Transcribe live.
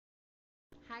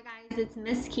Hi guys, it's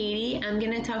Miss Katie. I'm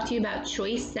going to talk to you about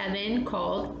choice 7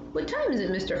 called What Time Is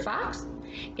It, Mr. Fox?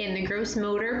 In the gross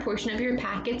motor portion of your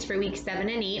packets for weeks 7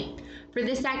 and 8. For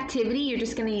this activity, you're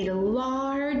just going to need a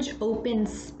large open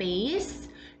space.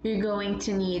 You're going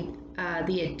to need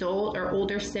the adult or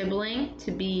older sibling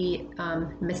to be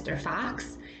Mr.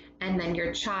 Fox, and then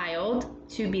your child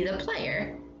to be the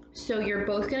player. So you're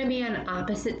both going to be on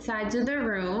opposite sides of the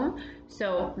room.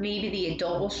 So maybe the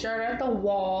adult will start at the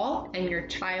wall and your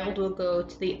child will go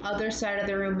to the other side of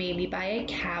the room, maybe by a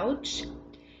couch.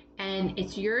 And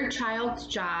it's your child's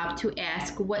job to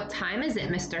ask, "What time is it,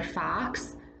 Mr.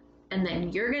 Fox?" And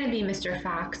then you're going to be Mr.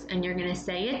 Fox and you're going to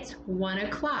say it's 1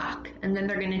 o'clock. And then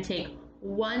they're going to take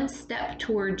one step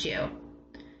towards you.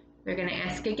 They're going to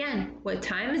ask again, "What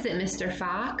time is it, Mr.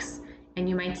 Fox?" And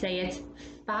you might say it's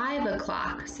 5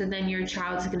 o'clock. So then your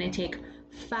child is going to take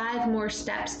 5 more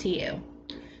steps to you.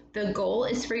 The goal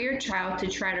is for your child to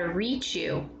try to reach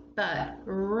you, but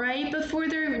right before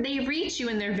they reach you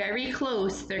and they're very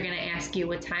close, they're going to ask you,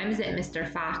 "What time is it, Mr.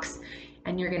 Fox?"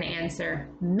 And you're going to answer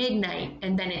midnight.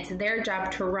 And then it's their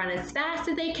job to run as fast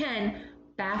as they can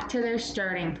back to their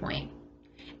starting point.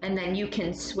 And then you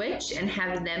can switch and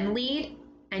have them lead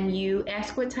and you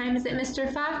ask, "What time is it,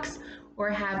 Mr. Fox?" or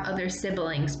have other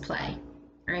siblings play.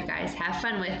 All right, guys, have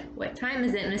fun with "What time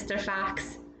is it, Mr.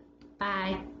 Fox?"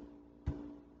 Bye.